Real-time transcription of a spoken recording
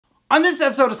On this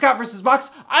episode of Scott vs. Box,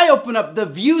 I open up the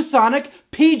ViewSonic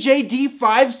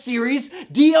PJD5 series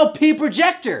DLP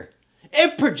Projector.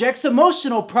 It projects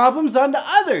emotional problems onto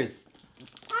others.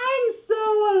 I'm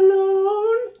so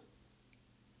alone.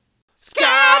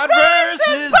 Scott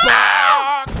vs.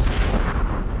 Box!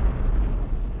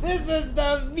 This is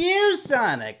the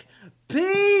ViewSonic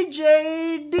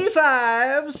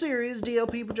PJD5 series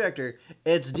DLP Projector.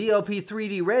 It's DLP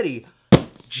 3D ready.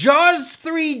 Jaws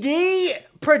 3D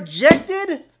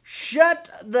projected. Shut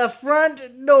the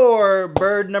front door,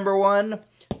 bird number one.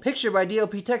 Picture by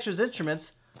DLP Textures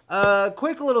Instruments.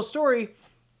 Quick little story.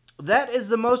 That is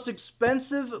the most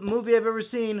expensive movie I've ever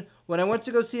seen. When I went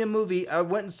to go see a movie, I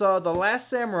went and saw The Last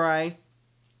Samurai.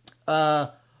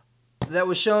 That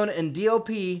was shown in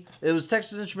DLP. It was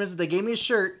Texas Instruments. They gave me a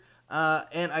shirt,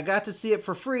 and I got to see it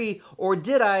for free. Or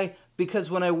did I? Because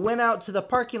when I went out to the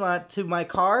parking lot to my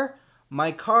car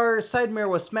side mirror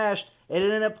was smashed. It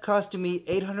ended up costing me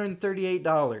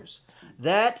 $838.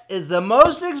 That is the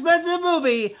most expensive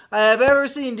movie I have ever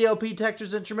seen, DLP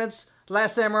Textures Instruments,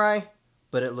 Last Samurai.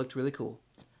 But it looked really cool.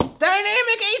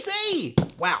 Dynamic AC!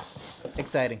 Wow.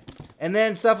 Exciting. And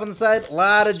then stuff on the side. A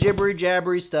lot of jibbery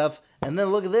jabbery stuff. And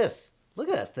then look at this. Look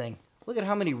at that thing. Look at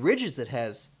how many ridges it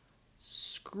has.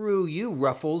 Screw you,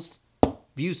 Ruffles.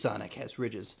 ViewSonic has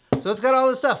ridges. So it's got all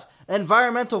this stuff.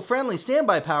 Environmental friendly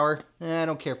standby power. I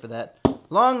don't care for that.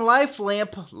 Long life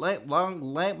lamp. Long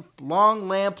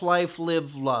lamp life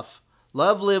live luff.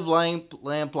 Love live lamp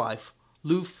life.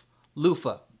 Loofah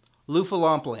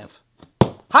lamp lamp.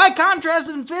 High contrast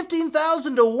and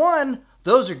 15,000 to 1.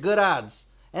 Those are good odds.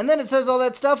 And then it says all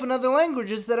that stuff in other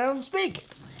languages that I don't speak.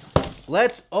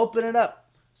 Let's open it up.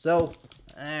 So,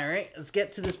 alright, let's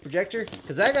get to this projector.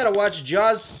 Because I got to watch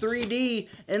Jaws 3D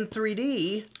in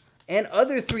 3D and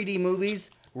other 3D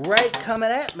movies right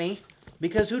coming at me.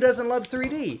 Because who doesn't love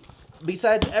 3D?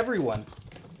 Besides everyone.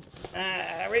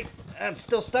 Alright, it's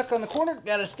still stuck on the corner.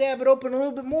 Got to stab it open a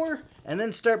little bit more. And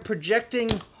then start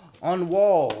projecting on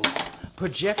walls.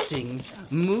 Projecting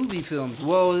movie films.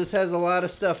 Whoa, this has a lot of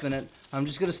stuff in it. I'm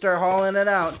just going to start hauling it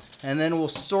out, and then we'll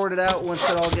sort it out once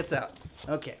it all gets out.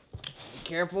 Okay.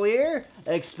 Careful here.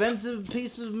 Expensive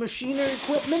piece of machinery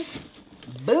equipment.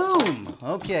 Boom.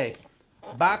 Okay.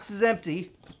 Box is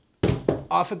empty.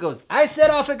 Off it goes. I said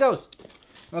off it goes.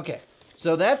 Okay.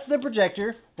 So that's the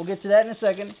projector. We'll get to that in a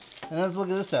second. And let's look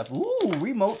at this stuff. Ooh,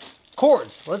 remotes.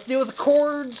 Cords. Let's deal with the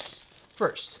cords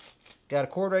first. Got a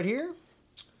cord right here.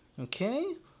 Okay,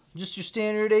 just your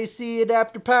standard AC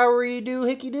adapter power-y do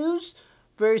hickey-doos.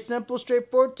 Very simple,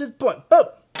 straightforward, to the point. Boom!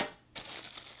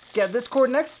 Got this cord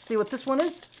next. See what this one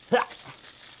is. Ha!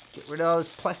 Get rid of all this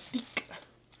plastic.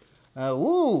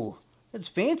 Ooh, it's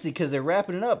fancy because they're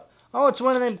wrapping it up. Oh, it's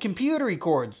one of them computery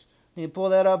cords. You pull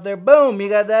that off there. Boom! You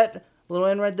got that little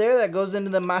end right there. That goes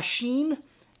into the machine.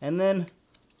 And then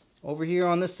over here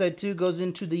on this side too goes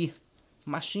into the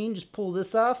machine. Just pull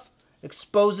this off.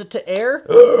 Expose it to air.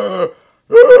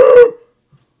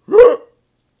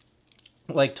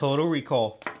 Like Total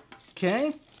Recall.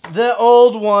 Okay. The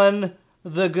old one.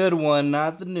 The good one.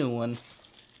 Not the new one.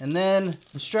 And then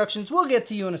instructions. We'll get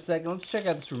to you in a second. Let's check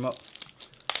out this remote.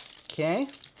 Okay.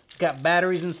 It's got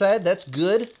batteries inside. That's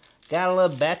good. Gotta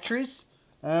love batteries.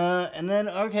 And then,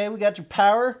 okay, we got your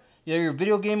power. You have your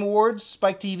video game awards.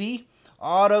 Spike TV.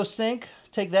 Auto sync.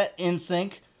 Take that in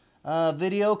sync.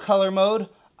 Video. Color mode.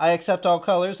 I accept all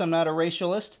colors. I'm not a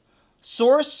racialist.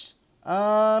 Source, you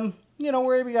know,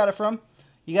 wherever you got it from.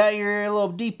 You got your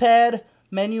little D-pad,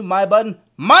 menu, my button.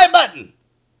 My button!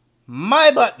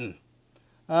 My button!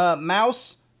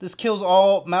 Mouse. This kills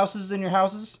all mouses in your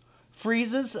houses.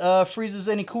 Freezes. Freezes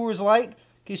any Coors Light, in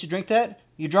case you drink that.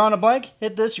 You're drawing a blank,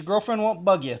 hit this, your girlfriend won't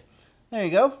bug you. There you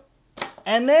go.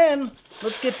 And then,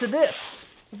 let's get to this.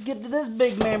 Let's get to this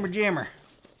big mammer jammer.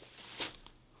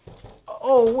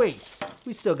 Oh, wait.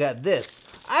 We still got this.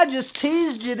 I just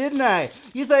teased you, didn't I?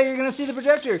 You thought you were going to see the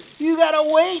projector. You got to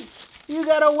wait. You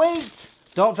got to wait.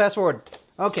 Don't fast forward.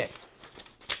 Okay.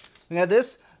 We got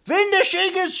this.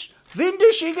 Windeschigen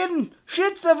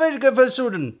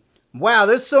Schützenversuchen. Wow,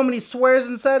 there's so many swears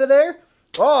inside of there.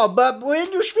 Oh, but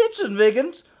when you schwitzen,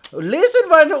 Wiggins, lesen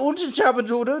meine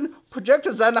Unterschabenturen,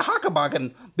 Projector seine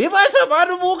Hackebacken. Beweise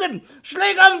meine Wogen,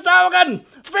 Schläge am Saugen.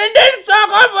 Wenn den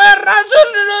Sauger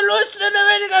verrasen, Lust in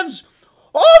the Wiggins.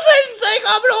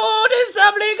 Offensiger Blut ist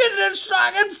am Liegen des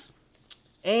Schlagens.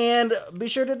 And be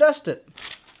sure to dust it.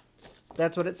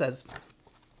 That's what it says.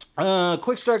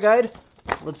 Quick start guide.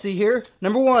 Let's see here.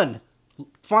 Number 1,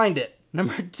 find it.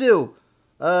 Number 2,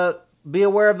 be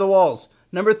aware of the walls.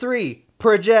 Number 3,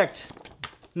 project.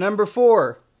 Number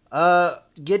 4,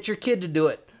 get your kid to do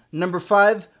it. Number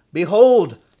 5,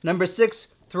 behold. Number 6,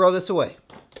 throw this away.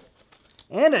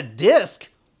 And a disc?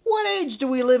 What age do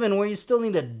we live in where you still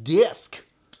need a disc?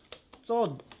 It's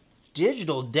all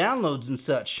digital downloads and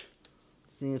such.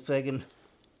 See if I can...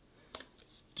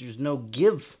 There's no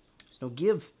give. There's no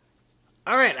give.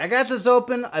 Alright, I got this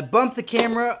open. I bumped the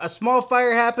camera. A small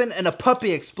fire happened and a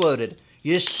puppy exploded.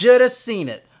 You should have seen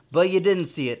it, but you didn't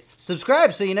see it.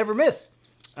 Subscribe so you never miss.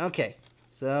 Okay,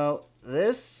 so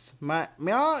this, my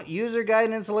user guide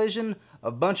and installation,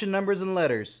 a bunch of numbers and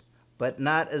letters, but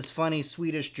not as funny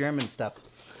Swedish German stuff.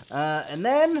 And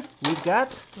then we've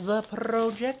got the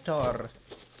projector.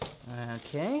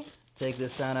 Okay, take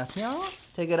this out of here,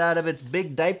 take it out of its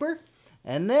big diaper,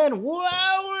 and then, whoa,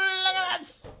 look at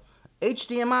that!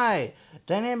 HDMI,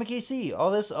 dynamic AC,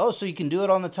 all this. Oh, so you can do it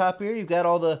on the top here. You've got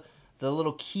all the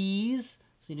little keys.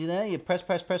 So you do that. You press,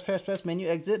 menu,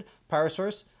 exit, power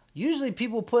source. Usually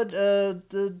people put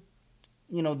this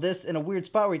in a weird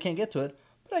spot where you can't get to it.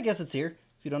 But I guess it's here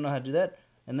if you don't know how to do that.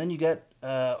 And then you got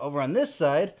over on this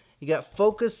side, you got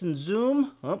focus and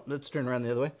zoom. Oh, let's turn around the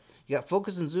other way. You got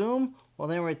focus and zoom. Well,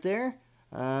 then right there.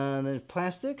 And then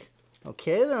plastic.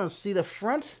 Okay, then let's see the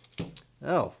front.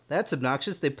 Oh, that's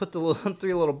obnoxious. They put the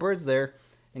three little birds there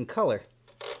in color.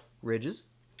 Ridges.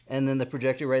 And then the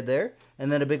projector right there.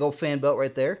 And then a big old fan belt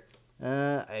right there.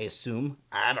 I assume.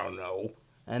 I don't know.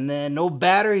 And then no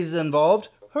batteries involved.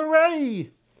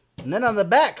 Hooray! And then on the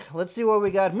back, let's see what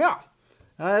we got.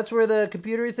 That's where the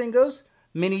computer thing goes.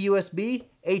 Mini USB,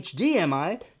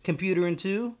 HDMI, computer in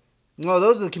 2. Oh,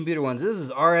 those are the computer ones. This is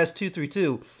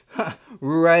RS-232.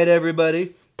 Right,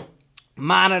 everybody.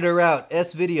 Monitor out.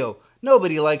 S-Video.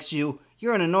 Nobody likes you.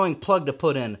 You're an annoying plug to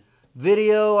put in.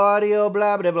 Video, audio,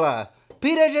 blah, blah, blah.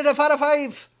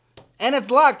 PJD5. And it's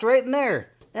locked right in there.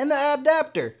 And the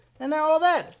adapter. And all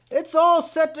that. It's all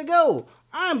set to go.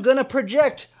 I'm gonna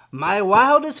project my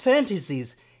wildest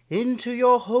fantasies into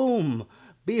your home.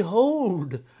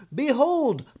 Behold.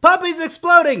 Behold. Puppy's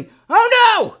exploding. Oh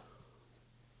no!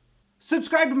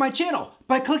 Subscribe to my channel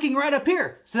by clicking right up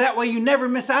here, so that way you never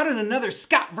miss out on another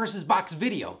ScottVsBox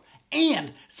video.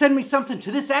 And send me something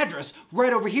to this address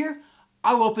right over here.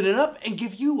 I'll open it up and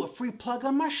give you a free plug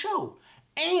on my show.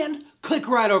 And click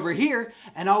right over here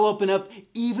and I'll open up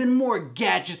even more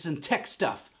gadgets and tech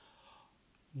stuff.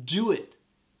 Do it.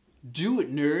 Do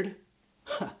it, nerd.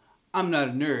 I'm not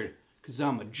a nerd, because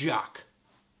I'm a jock.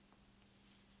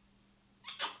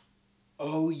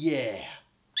 Oh yeah.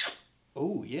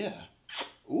 Oh yeah.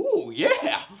 Oh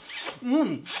yeah.